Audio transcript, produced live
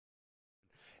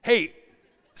Hey,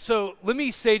 so let me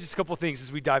say just a couple things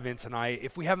as we dive in tonight.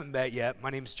 If we haven't met yet,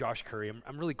 my name is Josh Curry.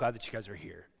 I'm really glad that you guys are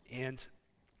here. And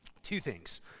two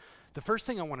things. The first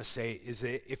thing I want to say is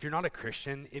that if you're not a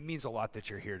Christian, it means a lot that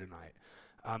you're here tonight.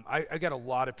 I got a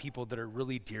lot of people that are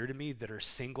really dear to me that are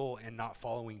single and not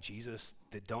following Jesus,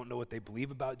 that don't know what they believe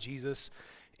about Jesus.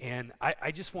 And I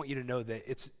just want you to know that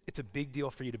it's a big deal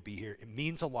for you to be here. It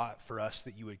means a lot for us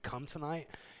that you would come tonight.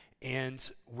 And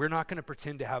we're not going to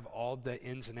pretend to have all the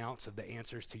ins and outs of the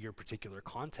answers to your particular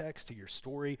context, to your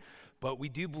story, but we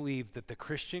do believe that the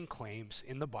Christian claims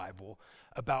in the Bible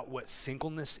about what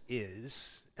singleness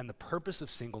is and the purpose of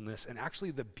singleness and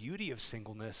actually the beauty of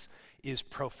singleness is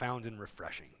profound and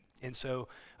refreshing. And so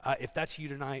if that's you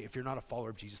tonight, if you're not a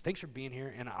follower of Jesus, thanks for being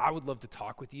here, and I would love to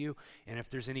talk with you. And if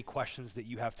there's any questions that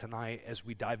you have tonight as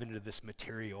we dive into this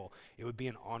material, it would be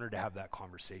an honor to have that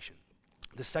conversation.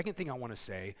 The second thing I want to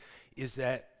say is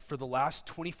that for the last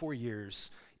 24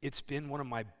 years, it's been one of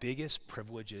my biggest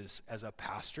privileges as a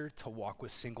pastor to walk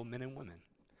with single men and women.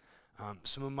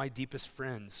 Some of my deepest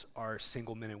friends are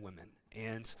single men and women.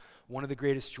 And one of the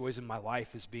greatest joys in my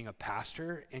life is being a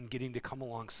pastor and getting to come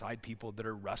alongside people that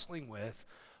are wrestling with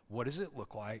what does it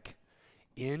look like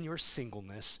in your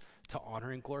singleness to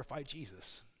honor and glorify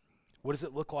Jesus? What does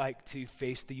it look like to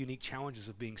face the unique challenges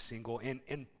of being single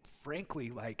and frankly,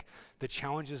 like the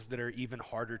challenges that are even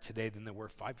harder today than they were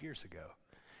 5 years ago?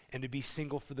 And to be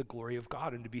single for the glory of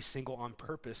God, and to be single on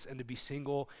purpose, and to be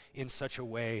single in such a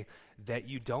way that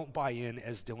you don't buy in,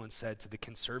 as Dylan said, to the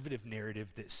conservative narrative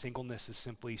that singleness is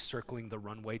simply circling the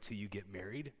runway till you get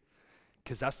married,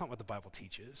 because that's not what the Bible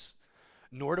teaches.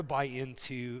 Nor to buy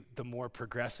into the more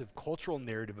progressive cultural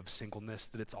narrative of singleness,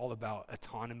 that it's all about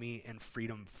autonomy and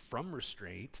freedom from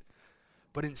restraint,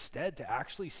 but instead to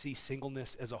actually see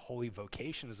singleness as a holy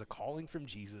vocation, as a calling from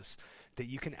Jesus that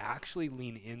you can actually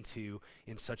lean into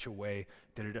in such a way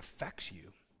that it affects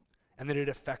you and that it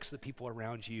affects the people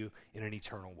around you in an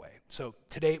eternal way. So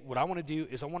today, what I want to do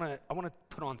is I want to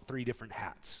put on 3 different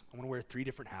hats. I want to wear 3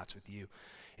 different hats with you.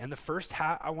 And the first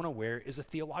hat I want to wear is a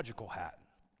theological hat.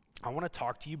 I want to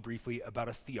talk to you briefly about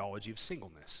a theology of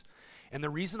singleness. And the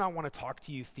reason I want to talk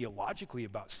to you theologically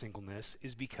about singleness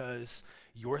is because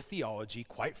your theology,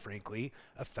 quite frankly,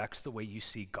 affects the way you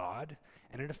see God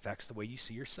and it affects the way you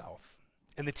see yourself.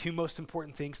 And the 2 most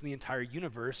important things in the entire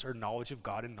universe are knowledge of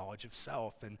God and knowledge of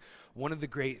self. And one of the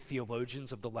great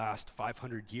theologians of the last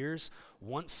 500 years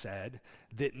once said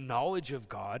that knowledge of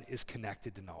God is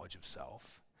connected to knowledge of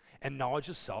self, and knowledge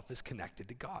of self is connected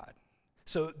to God.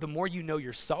 So the more you know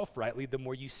yourself rightly, the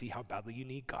more you see how badly you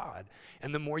need God.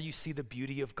 And the more you see the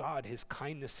beauty of God, his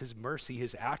kindness, his mercy,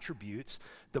 his attributes,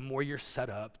 the more you're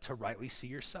set up to rightly see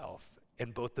yourself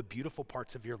and both the beautiful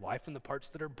parts of your life and the parts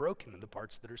that are broken and the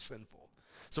parts that are sinful.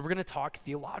 So we're going to talk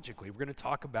theologically. We're going to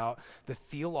talk about the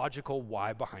theological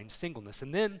why behind singleness.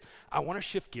 And then I want to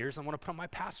shift gears. I want to put on my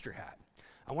pastor hat.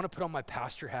 I want to put on my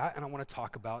pastor hat and I want to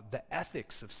talk about the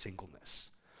ethics of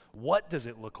singleness. What does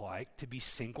it look like to be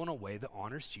single in a way that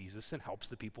honors Jesus and helps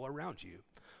the people around you?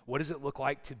 What does it look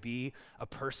like to be a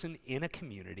person in a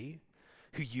community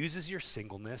who uses your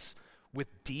singleness with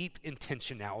deep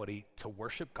intentionality to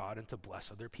worship God and to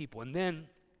bless other people? And then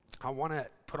I want to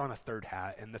put on a third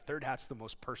hat, and the third hat's the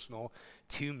most personal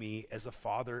to me as a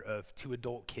father of 2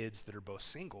 adult kids that are both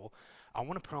single. I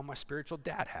want to put on my spiritual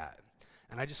dad hat.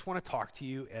 And I just want to talk to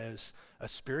you as a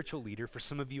spiritual leader, for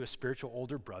some of you a spiritual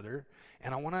older brother,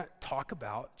 and I want to talk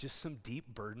about just some deep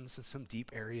burdens and some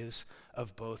deep areas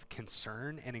of both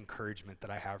concern and encouragement that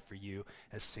I have for you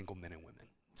as single men and women.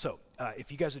 So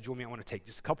if you guys would join me, I want to take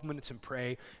just a couple minutes and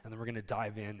pray, and then we're going to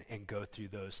dive in and go through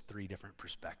those 3 different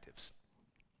perspectives.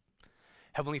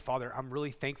 Heavenly Father, I'm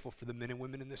really thankful for the men and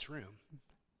women in this room.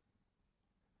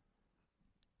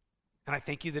 And I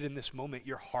thank you that in this moment,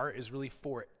 your heart is really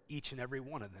for each and every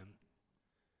one of them.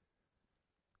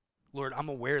 Lord, I'm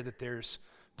aware that there's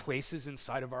places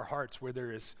inside of our hearts where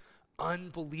there is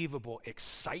unbelievable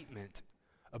excitement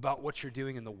about what you're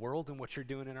doing in the world and what you're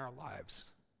doing in our lives.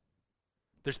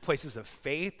 There's places of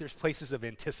faith, there's places of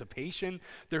anticipation,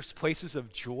 there's places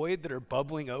of joy that are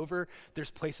bubbling over,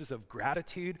 there's places of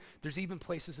gratitude, there's even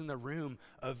places in the room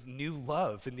of new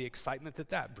love and the excitement that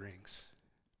that brings.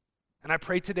 And I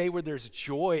pray today where there's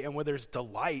joy and where there's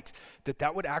delight,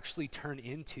 that would actually turn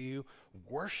into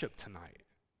worship tonight.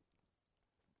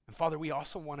 And Father, we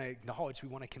also want to acknowledge, we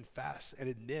want to confess and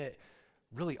admit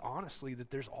really honestly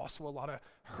that there's also a lot of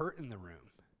hurt in the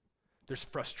room. There's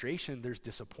frustration, there's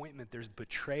disappointment, there's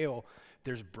betrayal,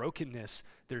 there's brokenness,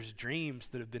 there's dreams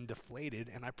that have been deflated.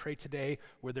 And I pray today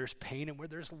where there's pain and where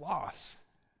there's loss,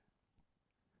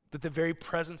 that the very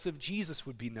presence of Jesus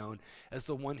would be known as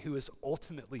the one who is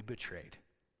ultimately betrayed,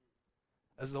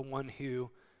 as the one who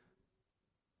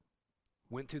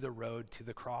went through the road to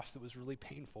the cross that was really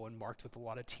painful and marked with a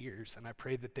lot of tears. And I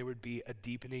pray that there would be a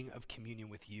deepening of communion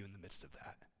with you in the midst of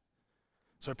that.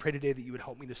 So I pray today that you would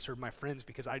help me to serve my friends,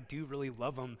 because I do really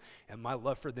love them, and my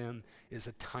love for them is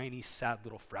a tiny, sad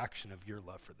little fraction of your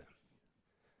love for them.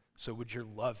 So would your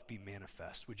love be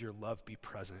manifest? Would your love be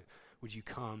present? Would you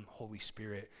come, Holy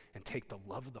Spirit, and take the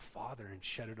love of the Father and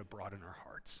shed it abroad in our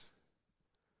hearts?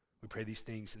 We pray these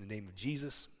things in the name of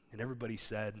Jesus, and everybody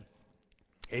said,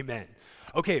 amen.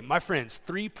 Okay, my friends,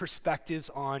 3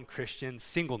 perspectives on Christian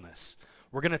singleness.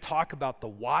 We're going to talk about the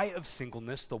why of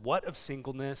singleness, the what of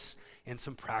singleness, and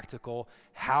some practical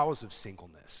hows of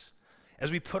singleness.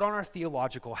 As we put on our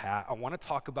theological hat, I want to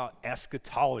talk about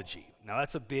eschatology. Now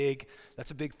that's a big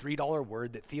 $3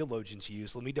 word that theologians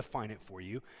use. Let me define it for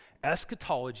you.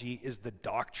 Eschatology is the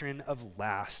doctrine of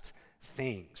last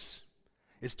things.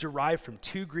 It's derived from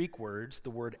 2 Greek words, the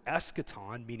word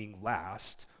eschaton, meaning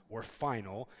last or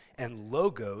final, and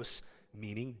logos,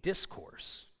 meaning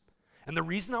discourse. And the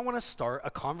reason I want to start a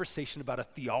conversation about a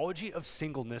theology of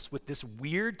singleness with this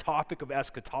weird topic of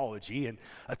eschatology, and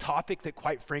a topic that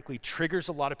quite frankly triggers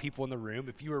a lot of people in the room.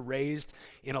 If you were raised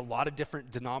in a lot of different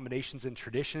denominations and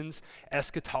traditions,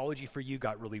 eschatology for you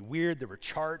got really weird. There were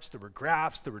charts, there were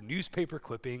graphs, there were newspaper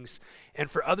clippings. And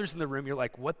for others in the room, you're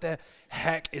like, what the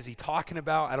heck is he talking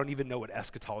about? I don't even know what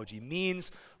eschatology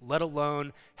means, let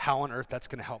alone how on earth that's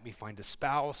going to help me find a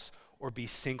spouse or be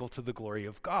single to the glory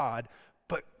of God.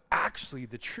 But actually,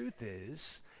 the truth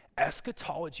is,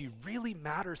 eschatology really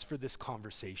matters for this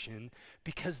conversation,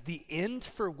 because the end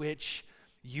for which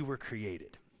you were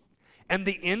created, and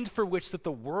the end for which that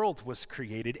the world was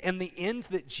created, and the end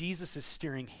that Jesus is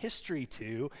steering history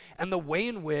to, and the way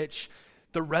in which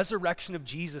the resurrection of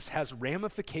Jesus has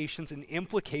ramifications and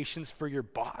implications for your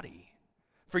body,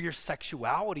 for your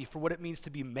sexuality, for what it means to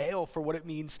be male, for what it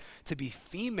means to be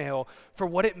female, for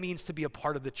what it means to be a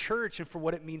part of the church, and for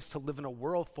what it means to live in a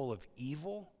world full of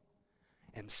evil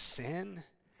and sin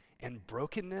and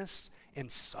brokenness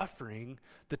and suffering.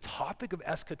 The topic of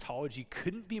eschatology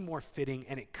couldn't be more fitting,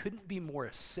 and it couldn't be more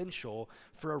essential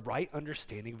for a right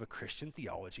understanding of a Christian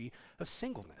theology of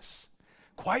singleness.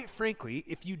 Quite frankly,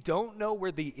 if you don't know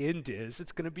where the end is,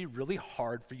 it's going to be really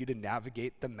hard for you to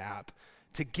navigate the map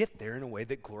to get there in a way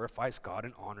that glorifies God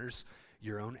and honors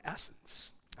your own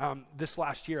essence. This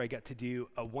last year, I got to do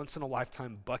a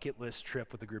once-in-a-lifetime bucket list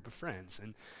trip with a group of friends.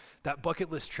 And that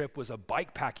bucket list trip was a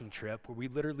bike packing trip where we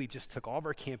literally just took all of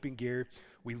our camping gear,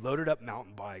 we loaded up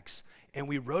mountain bikes, and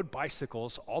we rode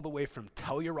bicycles all the way from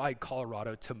Telluride,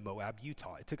 Colorado to Moab,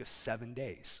 Utah. It took us 7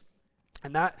 days.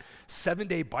 And that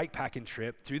 7-day bike packing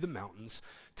trip through the mountains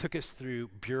took us through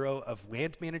Bureau of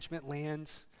Land Management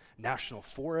lands, National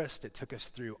Forest. It took us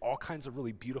through all kinds of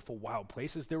really beautiful wild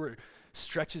places. There were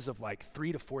stretches of like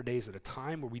 3 to 4 days at a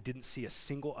time where we didn't see a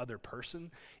single other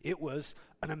person. It was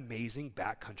an amazing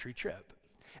backcountry trip.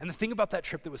 And the thing about that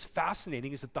trip that was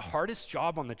fascinating is that the hardest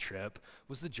job on the trip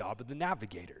was the job of the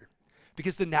navigator.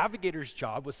 Because the navigator's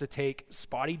job was to take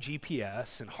spotty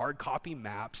GPS and hard copy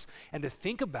maps and to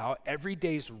think about every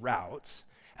day's routes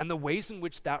and the ways in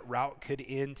which that route could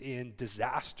end in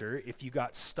disaster if you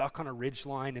got stuck on a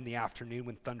ridgeline in the afternoon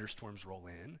when thunderstorms roll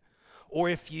in, or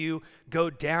if you go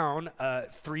down a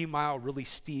 3-mile really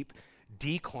steep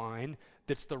decline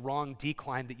that's the wrong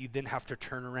decline that you then have to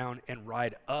turn around and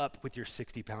ride up with your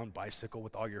 60-pound bicycle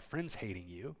with all your friends hating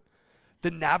you.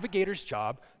 The navigator's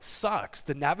job sucks.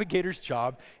 The navigator's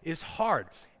job is hard.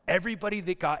 Everybody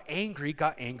that got angry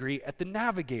at the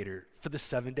navigator for the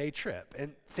 7-day trip.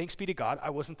 And thanks be to God, I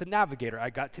wasn't the navigator.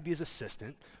 I got to be his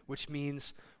assistant, which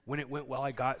means when it went well,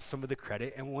 I got some of the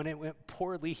credit, and when it went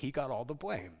poorly, he got all the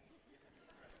blame.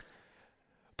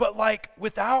 But like,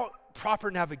 without proper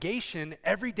navigation,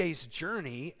 every day's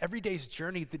journey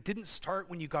that didn't start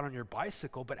when you got on your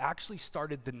bicycle, but actually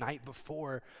started the night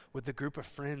before with a group of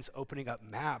friends opening up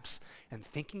maps and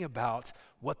thinking about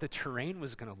what the terrain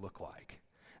was going to look like,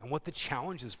 and what the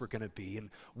challenges were going to be,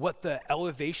 and what the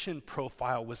elevation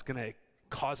profile was going to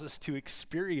cause us to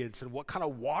experience, and what kind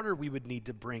of water we would need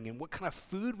to bring, and what kind of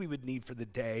food we would need for the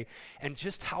day, and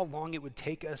just how long it would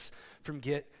take us to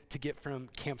get from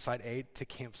campsite A to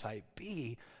campsite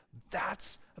B.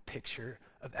 That's a picture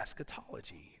of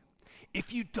eschatology.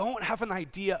 If you don't have an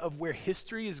idea of where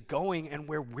history is going and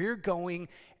where we're going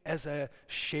as a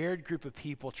shared group of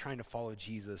people trying to follow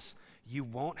Jesus, you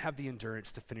won't have the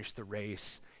endurance to finish the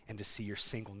race and to see your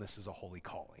singleness as a holy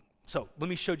calling. So let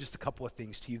me show just a couple of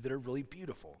things to you that are really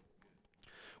beautiful.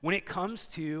 When it comes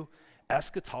to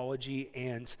eschatology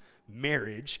and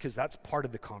marriage, because that's part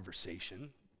of the conversation,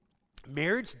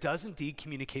 marriage does indeed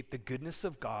communicate the goodness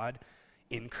of God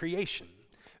in creation.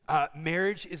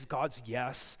 Marriage is God's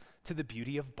yes to the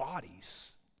beauty of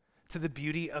bodies, to the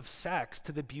beauty of sex,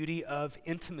 to the beauty of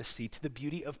intimacy, to the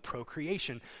beauty of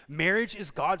procreation. Marriage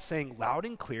is God saying loud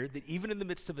and clear that even in the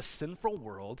midst of a sinful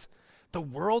world, the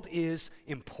world is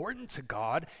important to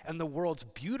God, and the world's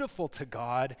beautiful to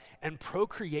God, and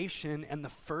procreation and the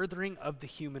furthering of the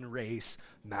human race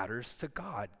matters to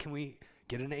God. Can we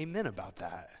get an amen about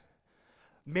that?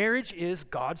 Marriage is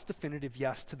God's definitive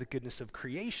yes to the goodness of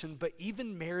creation, but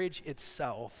even marriage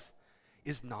itself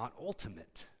is not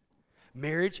ultimate.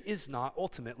 Marriage is not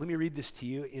ultimate. Let me read this to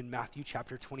you in Matthew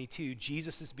chapter 22.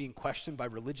 Jesus is being questioned by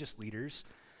religious leaders,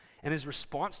 and his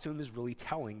response to him is really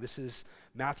telling. This is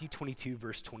Matthew 22,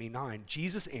 verse 29.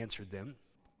 Jesus answered them,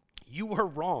 "You are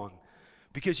wrong,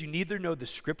 because you neither know the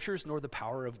scriptures nor the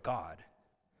power of God.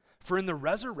 For in the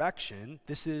resurrection,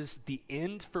 this is the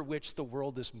end for which the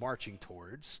world is marching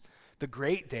towards, the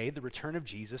great day, the return of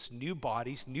Jesus, new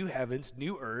bodies, new heavens,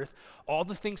 new earth, all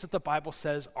the things that the Bible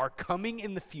says are coming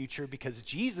in the future because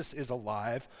Jesus is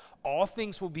alive, all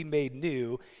things will be made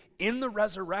new. In the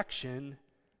resurrection,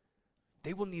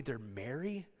 they will neither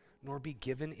marry nor be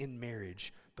given in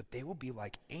marriage, but they will be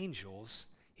like angels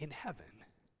in heaven."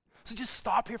 So just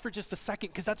stop here for just a second,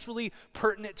 because that's really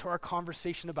pertinent to our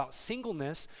conversation about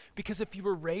singleness, because if you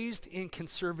were raised in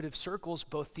conservative circles,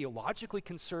 both theologically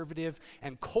conservative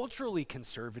and culturally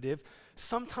conservative,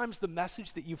 sometimes the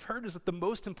message that you've heard is that the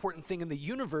most important thing in the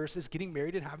universe is getting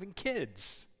married and having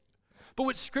kids. But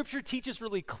what Scripture teaches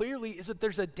really clearly is that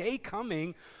there's a day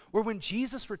coming where when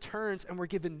Jesus returns and we're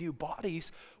given new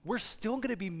bodies, we're still going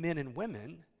to be men and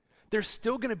women. There's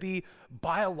still going to be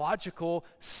biological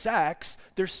sex.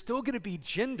 There's still going to be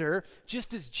gender,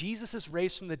 just as Jesus is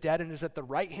raised from the dead and is at the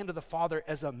right hand of the Father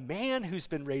as a man who's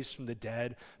been raised from the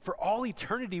dead. For all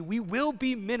eternity, we will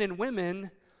be men and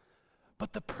women,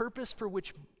 but the purpose for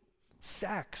which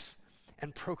sex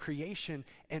and procreation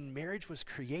and marriage was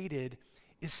created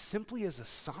is simply as a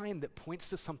sign that points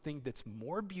to something that's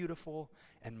more beautiful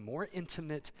and more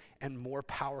intimate and more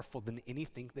powerful than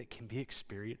anything that can be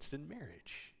experienced in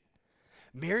marriage.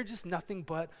 Marriage is nothing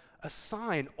but a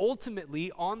sign.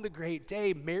 Ultimately, on the great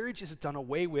day, marriage is done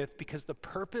away with because the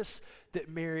purpose that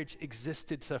marriage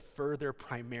existed to further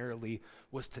primarily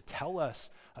was to tell us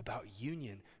about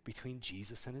union between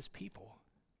Jesus and his people.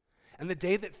 And the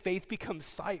day that faith becomes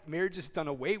sight, marriage is done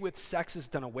away with, sex is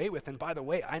done away with. And by the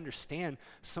way, I understand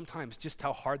sometimes just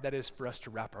how hard that is for us to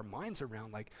wrap our minds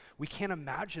around. Like, we can't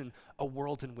imagine a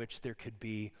world in which there could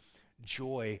be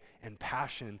joy and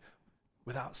passion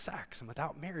without sex and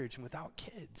without marriage and without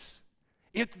kids.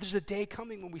 If there's a day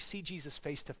coming when we see Jesus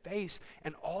face to face,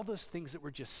 and all those things that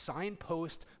were just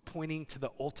signposts pointing to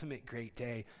the ultimate great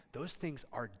day, those things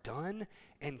are done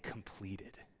and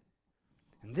completed.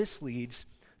 And this leads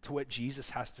to what Jesus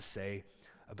has to say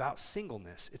about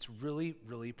singleness. It's really,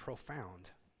 really profound.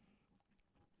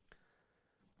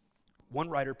 One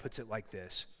writer puts it like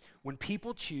this: when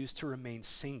people choose to remain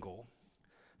single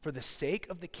for the sake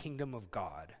of the kingdom of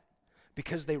God,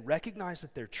 because they recognize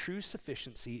that their true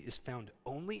sufficiency is found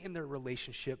only in their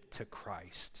relationship to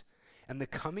Christ and the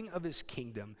coming of his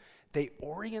kingdom, they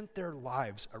orient their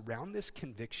lives around this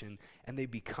conviction, and they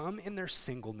become in their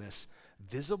singleness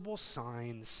visible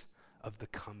signs of the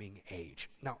coming age.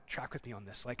 Now, track with me on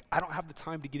this. I don't have the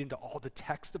time to get into all the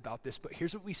text about this, but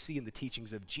here's what we see in the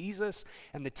teachings of Jesus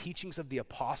and the teachings of the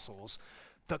apostles: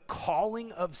 the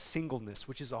calling of singleness,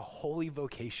 which is a holy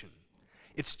vocation.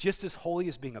 It's just as holy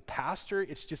as being a pastor.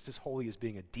 It's just as holy as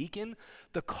being a deacon.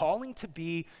 The calling to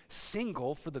be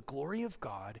single for the glory of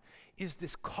God is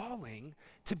this calling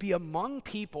to be among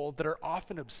people that are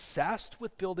often obsessed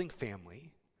with building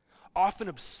family, often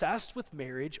obsessed with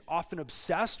marriage, often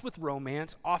obsessed with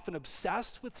romance, often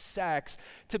obsessed with sex,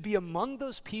 to be among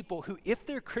those people who, if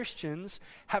they're Christians,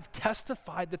 have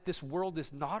testified that this world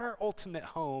is not our ultimate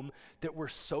home, that we're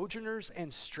sojourners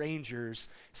and strangers.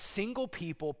 Single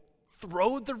people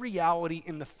throw the reality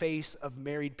in the face of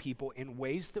married people in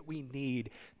ways that we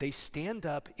need. They stand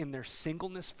up in their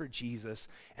singleness for Jesus,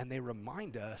 and they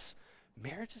remind us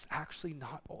marriage is actually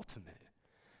not ultimate.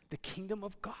 The kingdom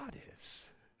of God is.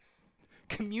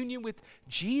 Communion with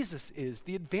Jesus is.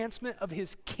 The advancement of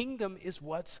his kingdom is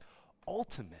what's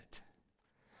ultimate.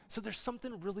 So there's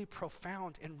something really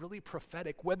profound and really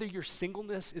prophetic. Whether your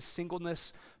singleness is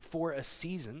singleness for a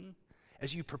season,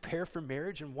 as you prepare for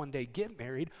marriage and one day get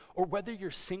married, or whether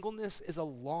your singleness is a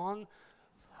lifelong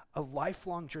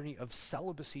journey of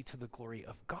celibacy to the glory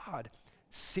of God,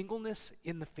 singleness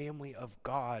in the family of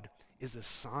God is a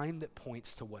sign that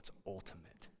points to what's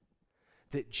ultimate.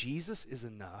 That Jesus is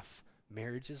enough,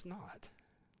 marriage is not.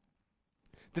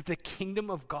 That the kingdom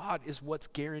of God is what's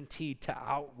guaranteed to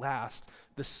outlast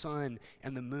the sun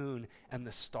and the moon and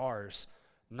the stars,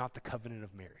 not the covenant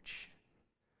of marriage.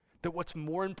 That what's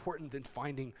more important than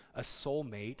finding a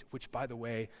soulmate, which, by the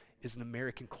way, is an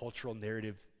American cultural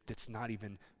narrative that's not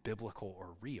even biblical or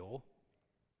real,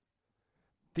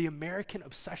 the American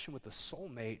obsession with a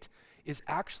soulmate is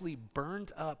actually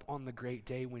burned up on the great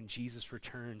day when Jesus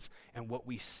returns, and what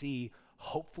we see,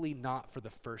 hopefully not for the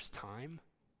first time,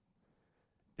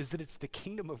 is that it's the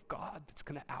kingdom of God that's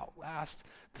going to outlast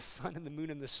the sun and the moon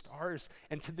and the stars.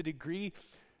 And to the degree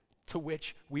to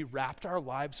which we wrapped our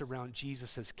lives around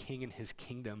Jesus as king and his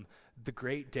kingdom, the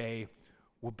great day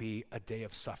will be a day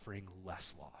of suffering,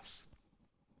 less loss.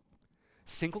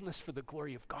 Singleness for the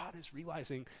glory of God is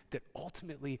realizing that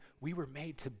ultimately we were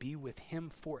made to be with him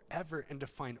forever and to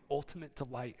find ultimate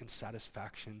delight and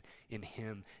satisfaction in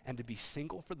him. And to be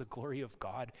single for the glory of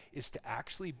God is to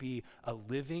actually be a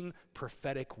living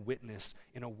prophetic witness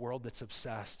in a world that's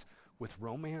obsessed with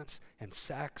romance and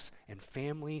sex and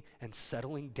family and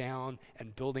settling down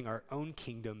and building our own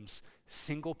kingdoms.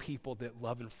 Single people that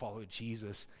love and follow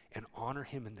Jesus and honor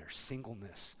him in their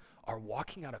singleness are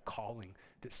walking out a calling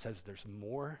that says there's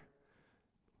more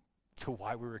to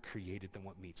why we were created than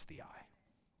what meets the eye.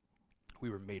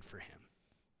 We were made for him.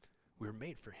 We were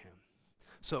made for him.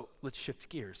 So let's shift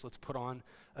gears. Let's put on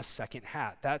a second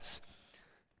hat. That's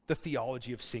the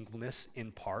theology of singleness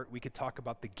in part. We could talk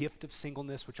about the gift of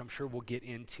singleness, which I'm sure we'll get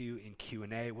into in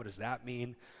Q&A. What does that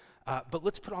mean? But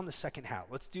let's put on the second hat.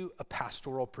 Let's do a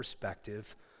pastoral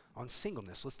perspective on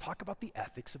singleness. Let's talk about the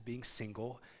ethics of being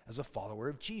single as a follower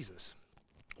of Jesus.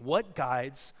 What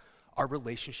guides our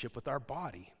relationship with our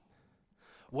body?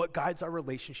 What guides our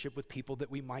relationship with people that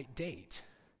we might date,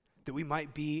 that we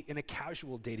might be in a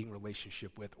casual dating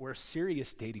relationship with, or a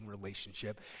serious dating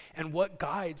relationship? And what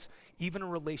guides even a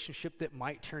relationship that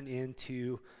might turn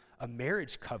into a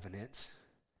marriage covenant?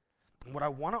 And what I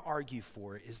want to argue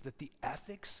for is that the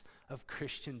ethics of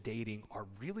Christian dating are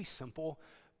really simple,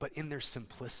 but in their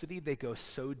simplicity, they go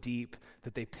so deep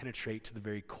that they penetrate to the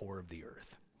very core of the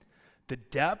earth. The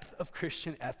depth of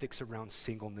Christian ethics around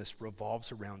singleness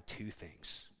revolves around two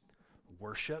things: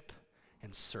 worship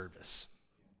and service.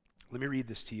 Let me read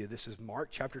this to you. This is Mark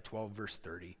chapter 12, verse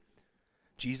 30.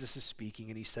 Jesus is speaking,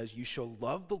 and he says, "You shall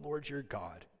love the Lord your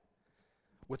God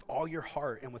with all your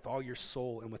heart and with all your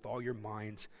soul and with all your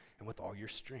mind and with all your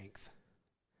strength.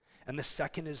 And the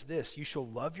second is this: you shall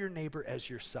love your neighbor as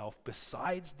yourself.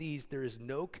 Besides these, there is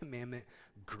no commandment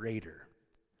greater."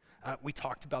 We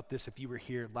talked about this if you were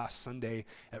here last Sunday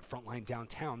at Frontline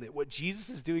Downtown, that what Jesus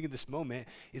is doing in this moment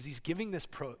is he's giving this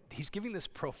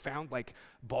profound, like,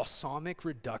 balsamic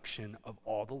reduction of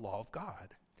all the law of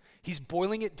God. He's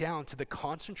boiling it down to the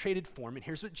concentrated form, and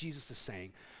here's what Jesus is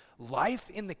saying: life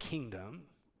in the kingdom,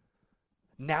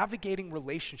 navigating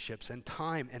relationships and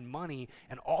time and money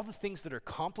and all the things that are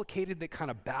complicated that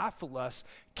kind of baffle us,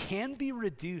 can be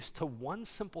reduced to one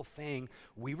simple thing.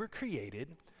 We were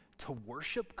created to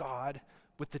worship God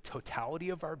with the totality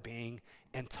of our being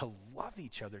and to love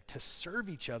each other, to serve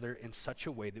each other in such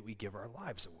a way that we give our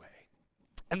lives away.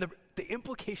 And the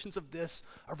implications of this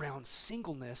around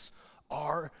singleness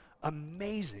are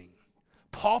amazing.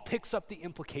 Paul picks up the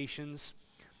implications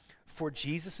for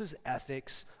Jesus'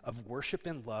 ethics of worship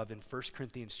and love in 1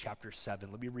 Corinthians chapter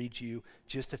 7. Let me read you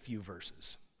just a few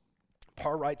verses.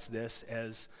 Paul writes this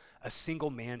as a single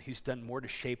man who's done more to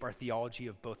shape our theology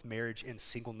of both marriage and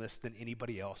singleness than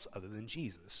anybody else other than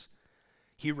Jesus.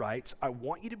 He writes, "I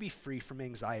want you to be free from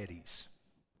anxieties.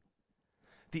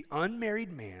 The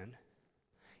unmarried man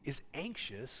is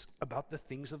anxious about the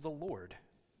things of the Lord,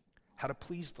 how to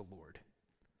please the Lord.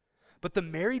 But the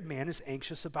married man is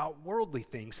anxious about worldly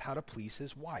things, how to please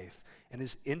his wife, and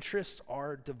his interests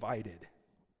are divided.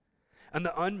 And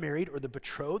the unmarried or the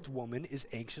betrothed woman is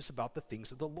anxious about the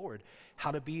things of the Lord,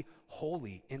 how to be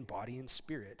holy in body and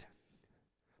spirit.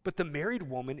 But the married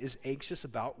woman is anxious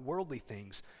about worldly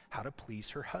things, how to please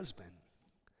her husband.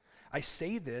 I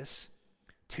say this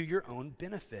to your own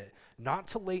benefit, not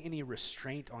to lay any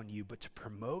restraint on you, but to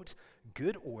promote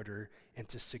good order and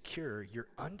to secure your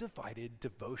undivided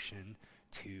devotion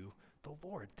to the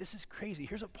Lord." This is crazy.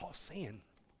 Here's what Paul's saying.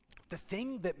 The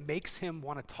thing that makes him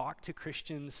want to talk to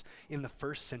Christians in the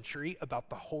first century about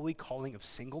the holy calling of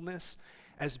singleness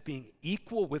as being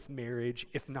equal with marriage,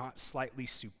 if not slightly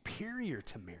superior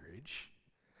to marriage,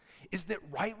 is that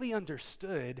rightly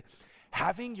understood,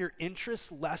 having your interests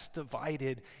less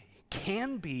divided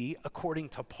can be, according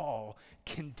to Paul,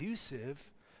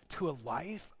 conducive to a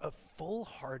life of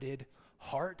full-hearted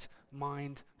heart,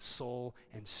 mind, soul,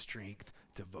 and strength,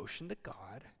 devotion to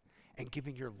God, and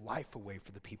giving your life away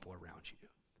for the people around you.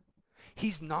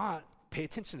 He's not, pay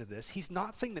attention to this, he's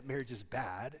not saying that marriage is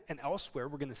bad, and elsewhere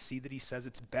we're going to see that he says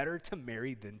it's better to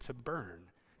marry than to burn.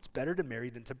 It's better to marry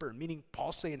than to burn, meaning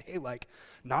Paul's saying, hey, like,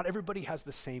 not everybody has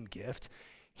the same gift.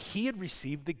 He had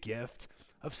received the gift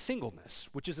of singleness,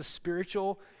 which is a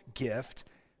spiritual gift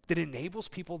that enables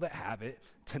people that have it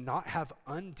to not have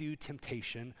undue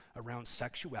temptation around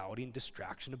sexuality and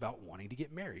distraction about wanting to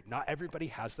get married. Not everybody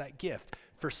has that gift.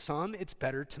 For some, it's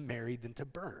better to marry than to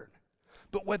burn.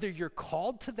 But whether you're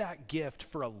called to that gift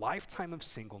for a lifetime of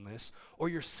singleness, or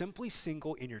you're simply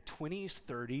single in your 20s,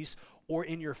 30s, or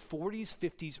in your 40s,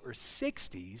 50s, or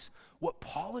 60s, what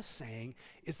Paul is saying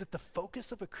is that the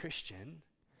focus of a Christian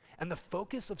and the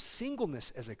focus of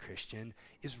singleness as a Christian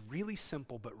is really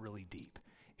simple but really deep.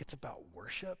 It's about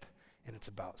worship and it's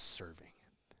about serving.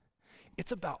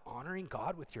 It's about honoring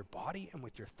God with your body and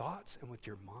with your thoughts and with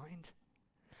your mind.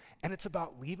 And it's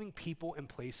about leaving people and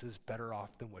places better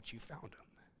off than what you found them.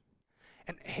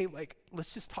 And hey, like,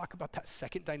 let's just talk about that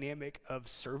second dynamic of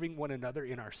serving one another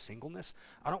in our singleness.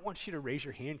 I don't want you to raise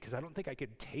your hand because I don't think I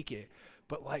could take it.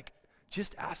 But like,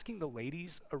 just asking the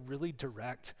ladies a really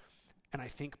direct and I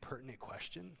think pertinent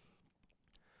question.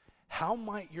 How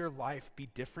might your life be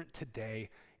different today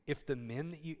if the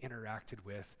men that you interacted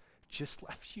with just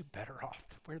left you better off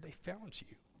than where they found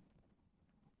you?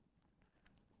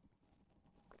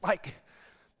 Like,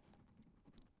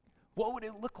 what would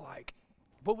it look like?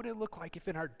 What would it look like if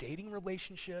in our dating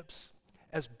relationships,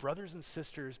 as brothers and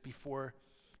sisters before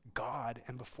God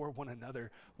and before one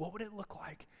another, what would it look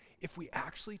like if we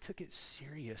actually took it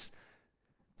serious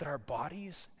that our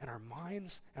bodies and our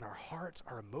minds and our hearts,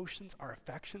 our emotions, our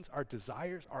affections, our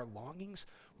desires, our longings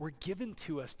were given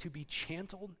to us to be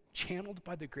channeled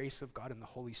by the grace of God and the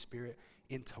Holy Spirit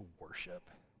into worship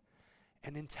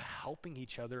and into helping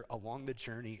each other along the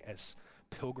journey as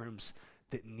pilgrims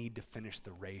that need to finish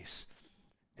the race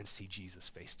and see Jesus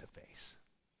face to face.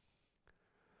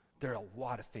 There are a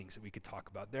lot of things that we could talk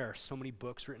about. There are so many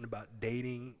books written about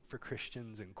dating for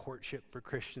Christians and courtship for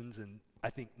Christians, and I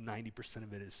think 90%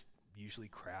 of it is usually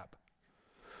crap.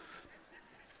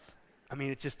 I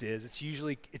mean, it just is. It's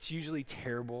usually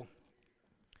terrible.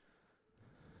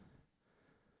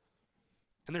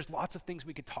 And there's lots of things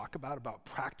we could talk about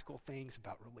practical things,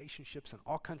 about relationships, and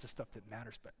all kinds of stuff that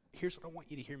matters. But here's what I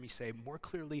want you to hear me say more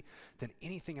clearly than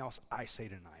anything else I say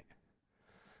tonight.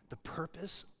 The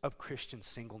purpose of Christian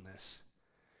singleness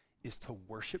is to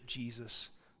worship Jesus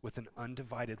with an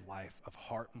undivided life of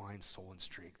heart, mind, soul, and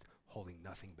strength, holding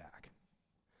nothing back.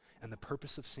 And the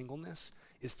purpose of singleness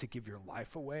is to give your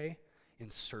life away in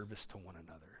service to one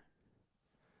another.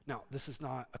 Now, this is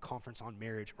not a conference on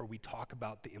marriage, or we talk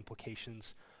about the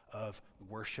implications of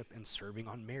worship and serving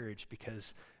on marriage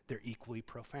because they're equally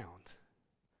profound.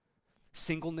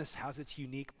 Singleness has its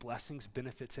unique blessings,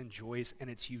 benefits, and joys, and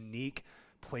its unique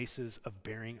places of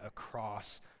bearing a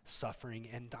cross, suffering,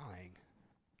 and dying.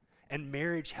 And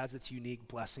marriage has its unique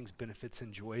blessings, benefits,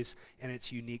 and joys, and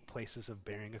its unique places of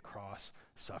bearing a cross,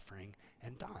 suffering,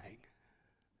 and dying.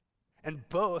 And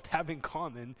both have in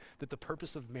common that the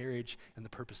purpose of marriage and the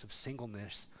purpose of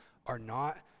singleness are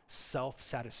not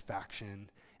self-satisfaction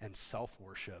and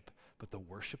self-worship, but the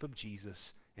worship of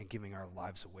Jesus and giving our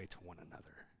lives away to one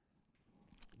another.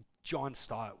 John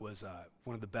Stott was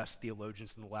one of the best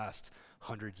theologians in the last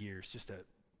 100 years, just a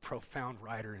profound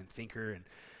writer and thinker, and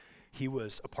he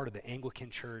was a part of the Anglican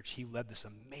Church. He led this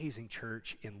amazing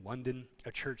church in London,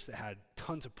 a church that had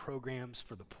tons of programs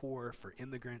for the poor, for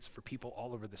immigrants, for people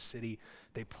all over the city.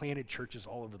 They planted churches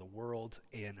all over the world,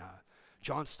 and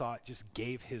John Stott just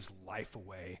gave his life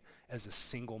away as a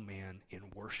single man in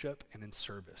worship and in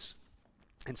service.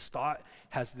 And Stott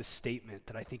has this statement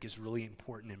that I think is really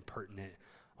important and pertinent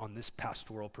on this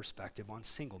pastoral perspective on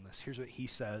singleness. Here's what he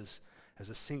says as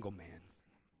a single man.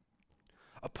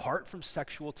 Apart from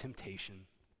sexual temptation,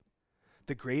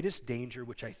 the greatest danger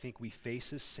which I think we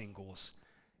face as singles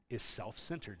is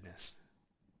self-centeredness.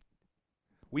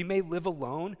 We may live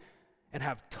alone and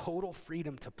have total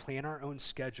freedom to plan our own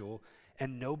schedule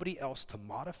and nobody else to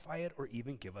modify it or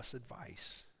even give us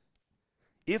advice.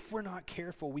 If we're not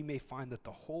careful, we may find that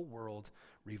the whole world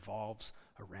revolves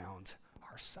around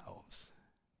ourselves.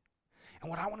 And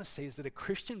what I want to say is that a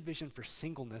Christian vision for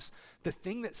singleness, the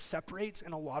thing that separates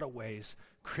in a lot of ways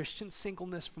Christian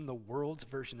singleness from the world's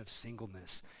version of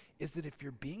singleness is that if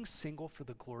you're being single for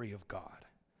the glory of God,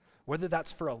 whether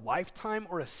that's for a lifetime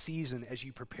or a season as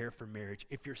you prepare for marriage,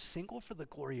 if you're single for the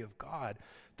glory of God,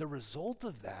 the result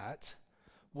of that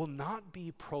will not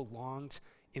be prolonged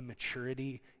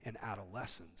immaturity and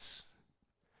adolescence.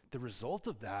 The result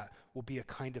of that will be a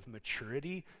kind of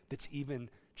maturity that's even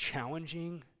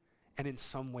challenging and in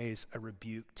some ways a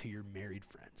rebuke to your married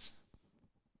friends.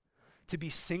 To be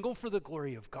single for the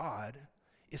glory of God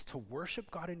is to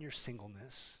worship God in your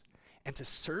singleness and to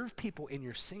serve people in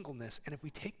your singleness. And if we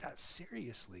take that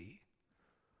seriously,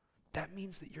 that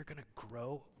means that you're going to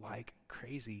grow like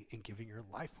crazy in giving your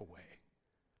life away.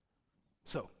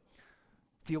 So,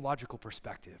 theological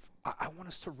perspective. I want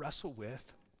us to wrestle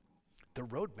with the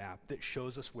roadmap that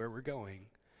shows us where we're going.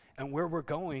 And where we're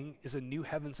going is a new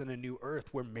heavens and a new earth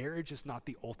where marriage is not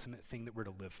the ultimate thing that we're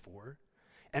to live for.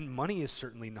 And money is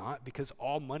certainly not, because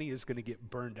all money is going to get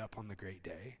burned up on the great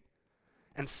day.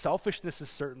 And selfishness is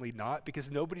certainly not,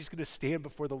 because nobody's going to stand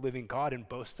before the living God and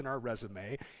boast in our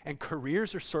resume. And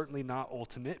careers are certainly not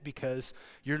ultimate, because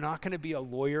you're not going to be a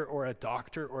lawyer or a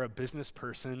doctor or a business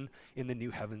person in the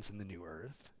new heavens and the new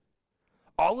earth.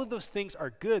 All of those things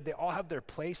are good. They all have their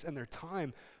place and their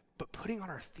time. But putting on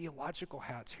our theological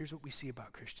hats, here's what we see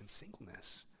about Christian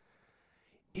singleness.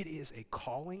 It is a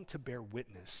calling to bear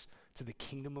witness to the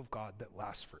kingdom of God that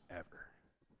lasts forever.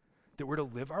 That we're to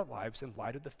live our lives in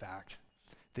light of the fact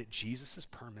that Jesus is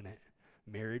permanent,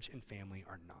 marriage and family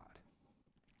are not.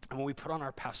 And when we put on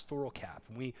our pastoral cap,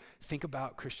 when we think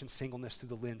about Christian singleness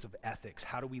through the lens of ethics,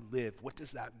 how do we live? What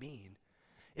does that mean?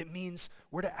 It means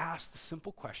we're to ask the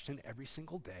simple question every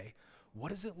single day: what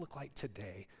does it look like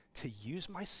today to use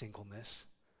my singleness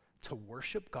to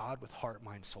worship God with heart,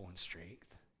 mind, soul, and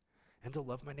strength, and to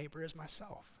love my neighbor as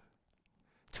myself?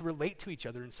 To relate to each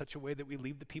other in such a way that we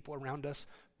leave the people around us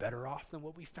better off than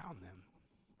what we found them.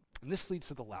 And this leads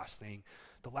to the last thing.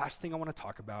 The last thing I want to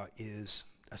talk about is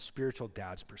a spiritual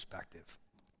dad's perspective.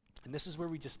 And this is where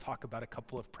we just talk about a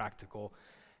couple of practical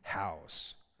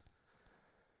hows.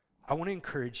 I want to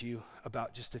encourage you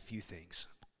about just a few things.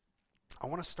 I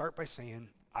want to start by saying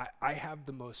I have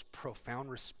the most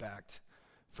profound respect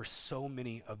for so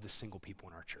many of the single people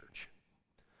in our church.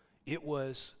 It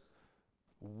was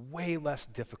way less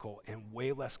difficult and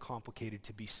way less complicated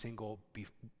to be single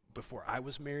before I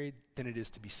was married than it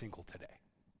is to be single today.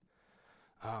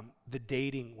 The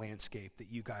dating landscape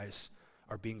that you guys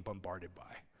are being bombarded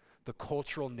by, the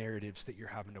cultural narratives that you're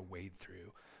having to wade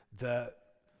through, the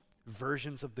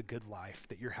versions of the good life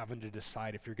that you're having to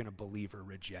decide if you're going to believe or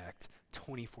reject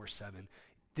 24/7.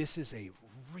 This is a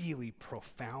really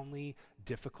profoundly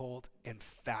difficult and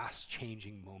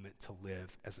fast-changing moment to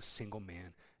live as a single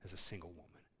man, as a single woman.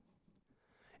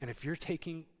 And if you're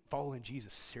following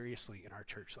Jesus seriously in our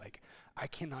church, I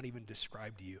cannot even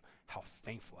describe to you how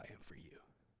thankful I am for you.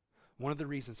 One of the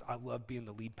reasons I love being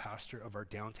the lead pastor of our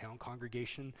downtown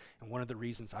congregation, and one of the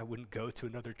reasons I wouldn't go to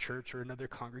another church or another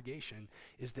congregation,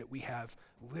 is that we have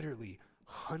literally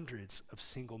hundreds of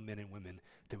single men and women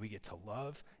that we get to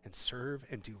love and serve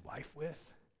and do life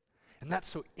with. And that's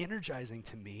so energizing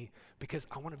to me, because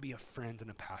I want to be a friend and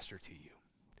a pastor to you.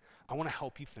 I want to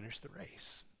help you finish the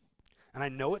race. And I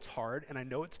know it's hard, and I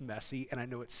know it's messy, and I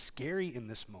know it's scary in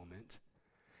this moment.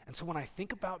 And so when I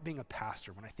think about being a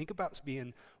pastor, when I think about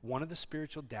being one of the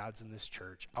spiritual dads in this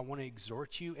church, I want to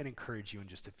exhort you and encourage you in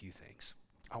just a few things.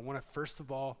 I want to, first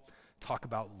of all, talk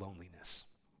about loneliness.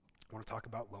 I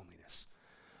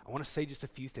want to say just a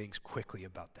few things quickly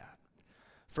about that.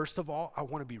 First of all, I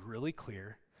want to be really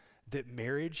clear that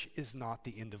marriage is not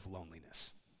the end of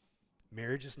loneliness.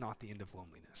 Marriage is not the end of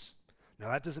loneliness. Now,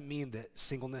 that doesn't mean that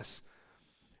singleness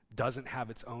doesn't have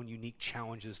its own unique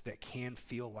challenges that can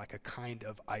feel like a kind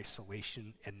of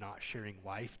isolation and not sharing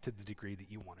life to the degree that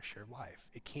you want to share life.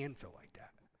 It can feel like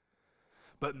that.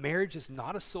 But marriage is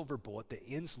not a silver bullet that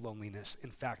ends loneliness.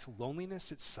 In fact,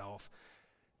 loneliness itself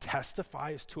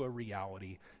testifies to a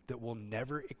reality that we'll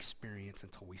never experience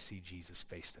until we see Jesus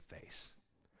face to face.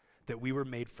 That we were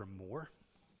made for more.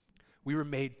 We were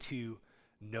made to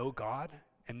know God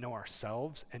and know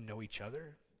ourselves and know each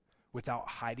other without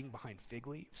hiding behind fig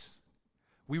leaves.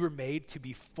 We were made to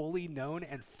be fully known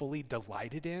and fully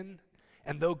delighted in.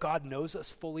 And though God knows us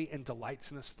fully and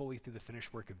delights in us fully through the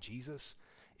finished work of Jesus,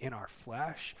 in our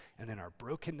flesh and in our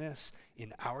brokenness,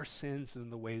 in our sins and in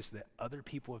the ways that other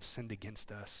people have sinned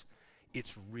against us,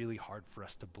 it's really hard for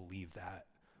us to believe that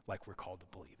like we're called to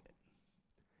believe it.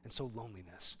 And so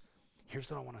loneliness, here's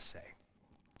what I want to say.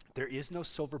 There is no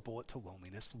silver bullet to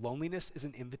loneliness. Loneliness is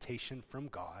an invitation from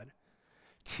God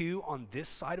to, on this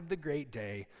side of the great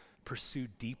day, pursue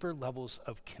deeper levels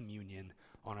of communion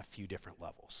on a few different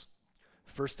levels.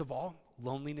 First of all,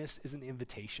 loneliness is an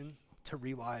invitation to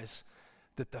realize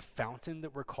that the fountain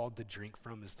that we're called to drink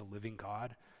from is the living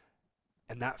God,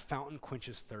 and that fountain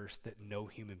quenches thirst that no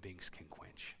human beings can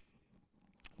quench.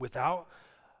 Without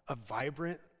a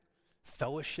vibrant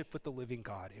fellowship with the living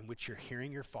God in which you're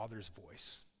hearing your Father's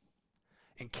voice,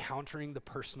 encountering the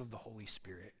person of the Holy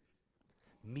Spirit,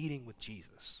 meeting with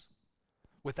Jesus,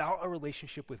 Without a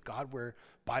relationship with God where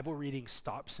Bible reading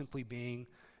stops simply being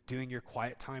doing your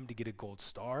quiet time to get a gold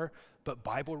star, but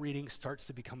Bible reading starts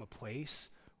to become a place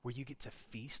where you get to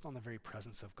feast on the very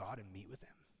presence of God and meet with him.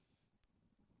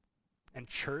 And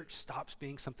church stops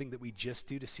being something that we just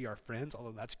do to see our friends,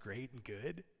 although that's great and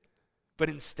good. But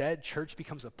instead, church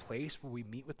becomes a place where we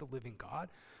meet with the living God.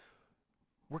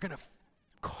 We're going to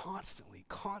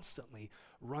constantly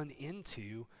run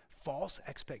into false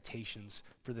expectations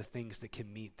for the things that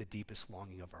can meet the deepest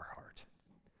longing of our heart.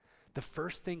 The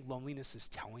first thing loneliness is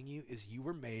telling you is you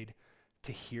were made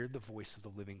to hear the voice of the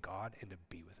living God and to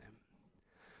be with him.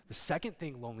 The second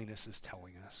thing loneliness is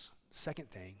telling us,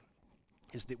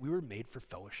 is that we were made for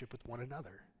fellowship with one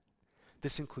another.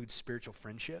 This includes spiritual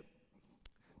friendship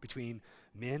between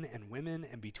men and women,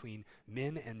 and between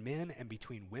men, and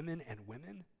between women and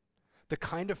women. The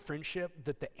kind of friendship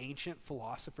that the ancient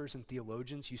philosophers and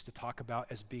theologians used to talk about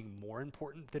as being more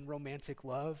important than romantic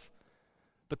love,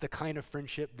 but the kind of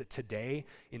friendship that today,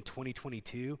 in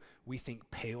 2022, we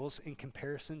think pales in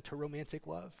comparison to romantic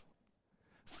love.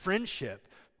 Friendship,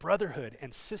 brotherhood,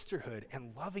 and sisterhood,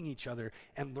 and loving each other,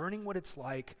 and learning what it's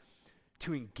like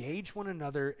to engage one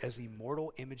another as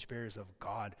immortal image bearers of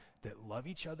God that love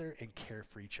each other and care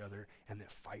for each other and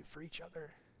that fight for each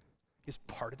other is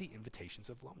part of the invitations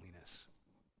of loneliness.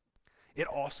 It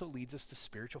also leads us to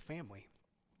spiritual family.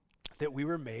 That we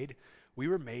were made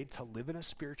to live in a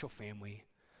spiritual family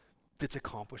that's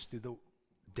accomplished through the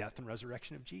death and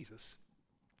resurrection of Jesus.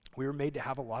 We were made to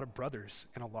have a lot of brothers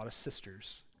and a lot of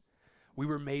sisters. We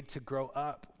were made to grow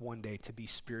up one day to be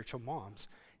spiritual moms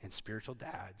and spiritual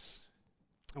dads.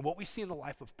 And what we see in the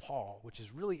life of Paul, which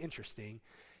is really interesting,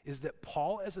 is that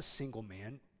Paul, as a single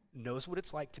man, knows what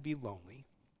it's like to be lonely.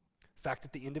 In fact,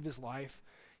 at the end of his life,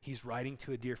 he's writing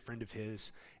to a dear friend of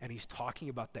his, and he's talking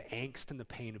about the angst and the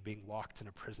pain of being locked in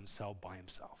a prison cell by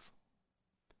himself.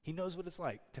 He knows what it's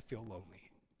like to feel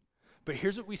lonely. But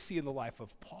here's what we see in the life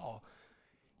of Paul.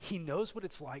 He knows what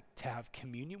it's like to have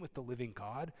communion with the living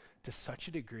God to such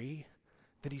a degree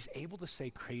that he's able to say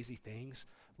crazy things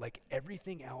like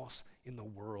everything else in the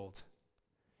world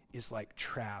is like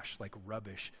trash, like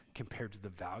rubbish, compared to the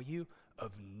value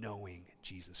of knowing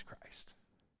Jesus Christ.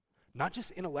 Not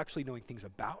just intellectually knowing things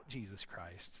about Jesus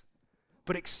Christ,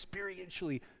 but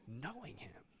experientially knowing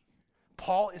him.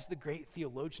 Paul is the great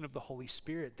theologian of the Holy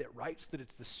Spirit that writes that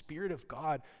it's the Spirit of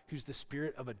God who's the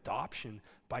Spirit of adoption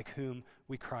by whom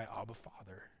we cry, Abba,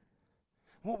 Father.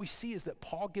 And what we see is that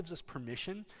Paul gives us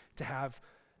permission to have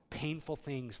painful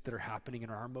things that are happening in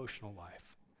our emotional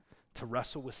life, to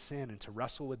wrestle with sin and to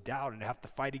wrestle with doubt and to have to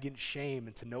fight against shame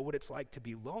and to know what it's like to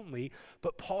be lonely.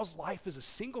 But Paul's life as a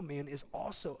single man is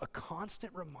also a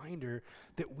constant reminder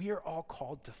that we are all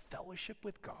called to fellowship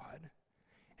with God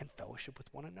and fellowship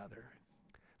with one another.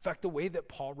 In fact, the way that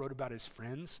Paul wrote about his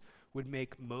friends would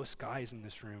make most guys in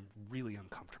this room really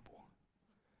uncomfortable.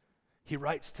 He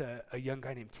writes to a young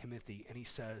guy named Timothy, and he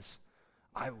says,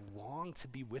 I long to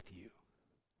be with you.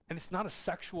 And it's not a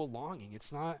sexual longing.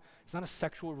 It's not a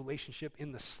sexual relationship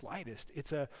in the slightest.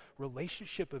 It's a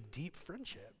relationship of deep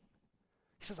friendship.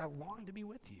 He says, I long to be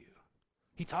with you.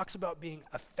 He talks about being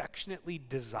affectionately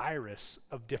desirous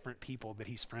of different people that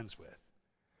he's friends with.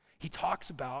 He talks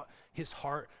about his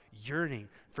heart yearning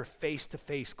for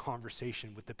face-to-face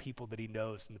conversation with the people that he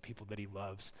knows and the people that he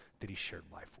loves, that he shared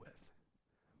life with.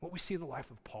 What we see in the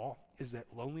life of Paul is that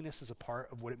loneliness is a part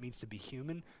of what it means to be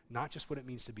human, not just what it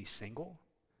means to be single.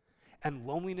 And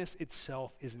loneliness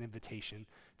itself is an invitation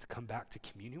to come back to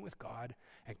communion with God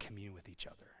and communion with each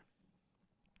other.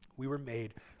 We were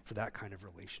made for that kind of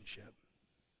relationship.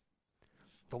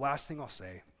 The last thing I'll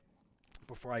say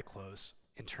before I close,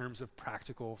 in terms of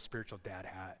practical spiritual dad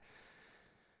hat,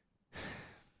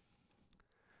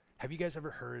 have you guys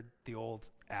ever heard the old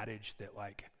adage that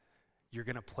like, you're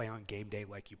gonna play on game day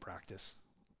like you practice?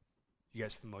 You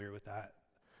guys familiar with that?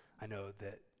 I know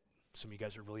that some of you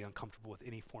guys are really uncomfortable with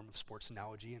any form of sports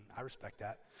analogy, and I respect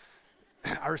that.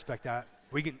 I respect that.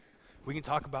 We can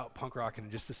talk about punk rock in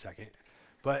just a second,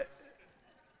 but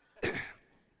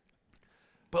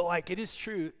like it is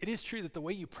true that the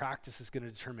way you practice is going to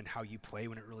determine how you play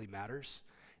when it really matters.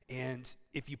 And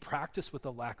if you practice with a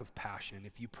lack of passion,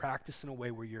 if you practice in a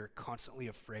way where you're constantly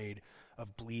afraid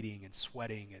of bleeding and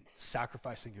sweating and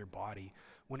sacrificing your body,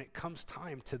 when it comes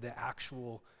time to the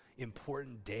actual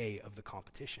important day of the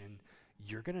competition,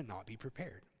 you're going to not be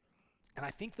prepared. And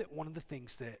I think that one of the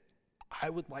things that I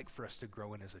would like for us to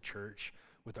grow in as a church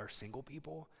with our single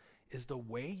people is the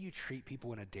way you treat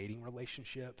people in a dating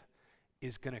relationship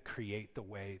is going to create the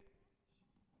way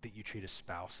that you treat a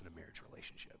spouse in a marriage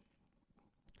relationship.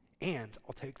 And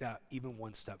I'll take that even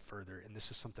one step further, and this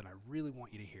is something I really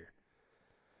want you to hear.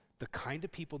 the kind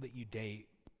of people that you date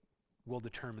will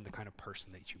determine the kind of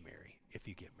person that you marry if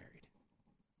you get married.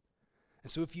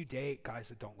 And so if you date guys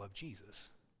that don't love Jesus,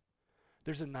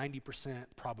 there's a 90%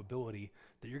 probability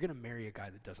that you're going to marry a guy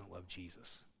that doesn't love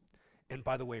Jesus. And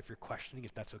by the way, if you're questioning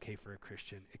if that's okay for a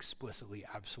Christian, explicitly,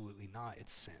 absolutely not.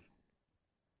 It's sin.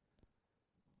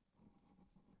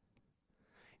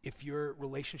 If your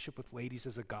relationship with ladies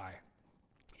as a guy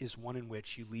is one in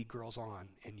which you lead girls on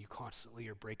and you constantly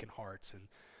are breaking hearts, and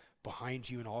behind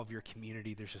you and all of your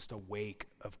community, there's just a wake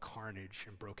of carnage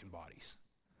and broken bodies.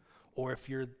 Or if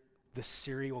you're the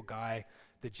serial guy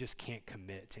that just can't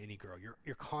commit to any girl,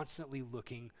 you're constantly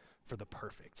looking for the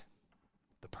perfect.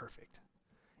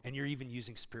 And you're even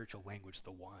using spiritual language,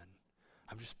 the one.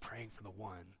 I'm just praying for the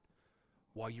one,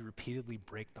 while you repeatedly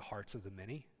break the hearts of the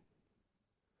many.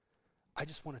 I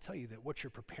just want to tell you that what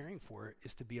you're preparing for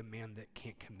is to be a man that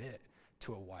can't commit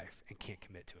to a wife and can't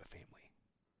commit to a family.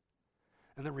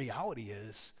 And the reality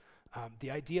is,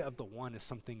 the idea of the one is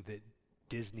something that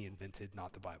Disney invented,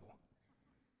 not the Bible.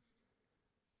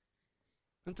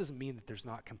 That doesn't mean that there's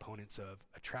not components of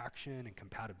attraction and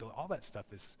compatibility. All that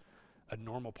stuff is a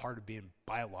normal part of being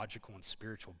biological and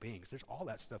spiritual beings. There's all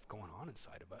that stuff going on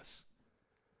inside of us.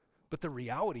 But the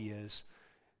reality is,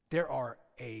 there are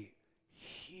a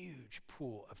huge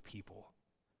pool of people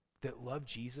that love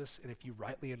Jesus, and if you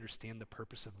rightly understand the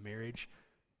purpose of marriage,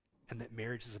 and that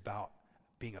marriage is about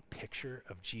being a picture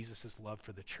of Jesus' love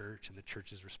for the church and the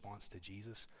church's response to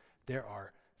Jesus, there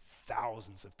are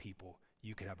thousands of people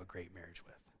you could have a great marriage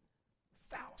with.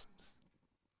 Thousands.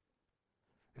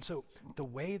 And so the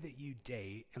way that you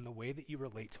date and the way that you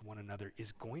relate to one another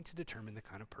is going to determine the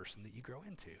kind of person that you grow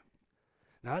into.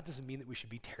 Now, that doesn't mean that we should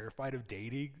be terrified of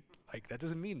dating. That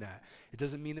doesn't mean that. It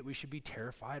doesn't mean that we should be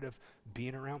terrified of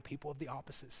being around people of the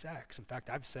opposite sex. In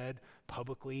fact, I've said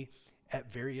publicly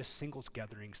at various singles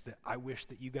gatherings that I wish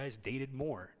that you guys dated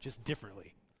more, just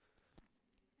differently.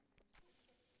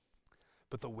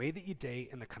 But the way that you date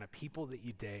and the kind of people that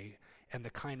you date and the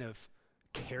kind of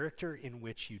character in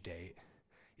which you date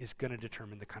is going to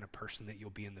determine the kind of person that you'll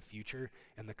be in the future,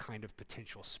 and the kind of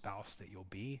potential spouse that you'll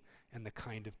be, and the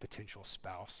kind of potential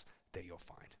spouse that you'll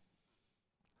find.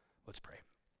 Let's pray.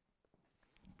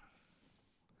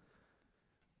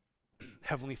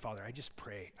 Heavenly Father, I just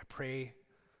pray. I pray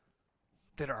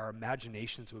that our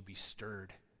imaginations would be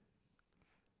stirred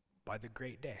by the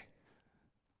great day.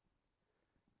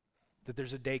 That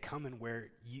there's a day coming where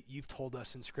you've told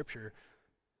us in Scripture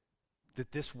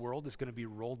that this world is going to be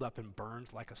rolled up and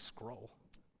burned like a scroll.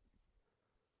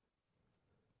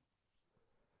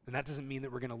 And that doesn't mean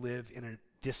that we're going to live in a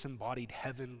disembodied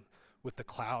heaven with the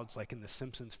clouds like in The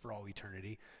Simpsons for all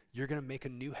eternity. You're going to make a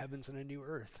new heavens and a new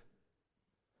earth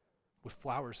with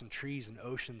flowers and trees and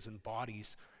oceans and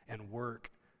bodies and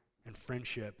work and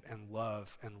friendship and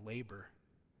love and labor.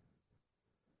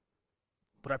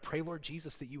 But I pray, Lord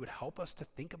Jesus, that you would help us to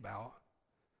think about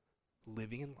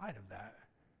living in light of that.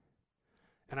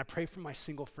 And I pray for my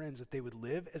single friends that they would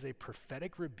live as a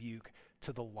prophetic rebuke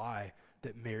to the lie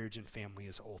that marriage and family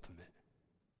is ultimate.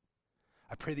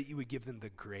 I pray that you would give them the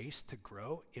grace to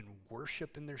grow in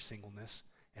worship in their singleness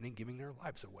and in giving their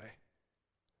lives away.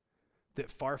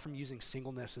 That far from using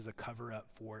singleness as a cover-up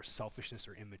for selfishness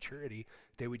or immaturity,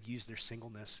 they would use their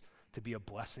singleness to be a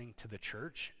blessing to the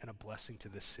church and a blessing to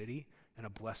the city and a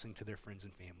blessing to their friends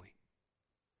and family.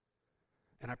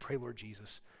 And I pray, Lord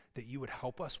Jesus, that you would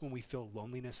help us when we feel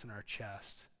loneliness in our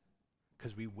chest,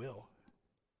 because we will.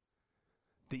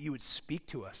 That you would speak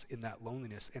to us in that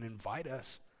loneliness and invite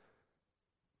us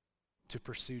to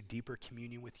pursue deeper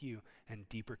communion with you and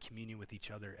deeper communion with each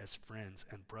other as friends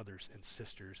and brothers and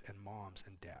sisters and moms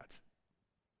and dads.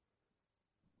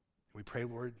 We pray,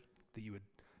 Lord, that you would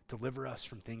deliver us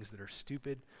from things that are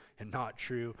stupid and not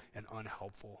true and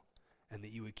unhelpful, and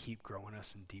that you would keep growing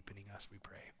us and deepening us, we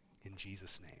pray. In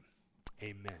Jesus' name,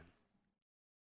 amen.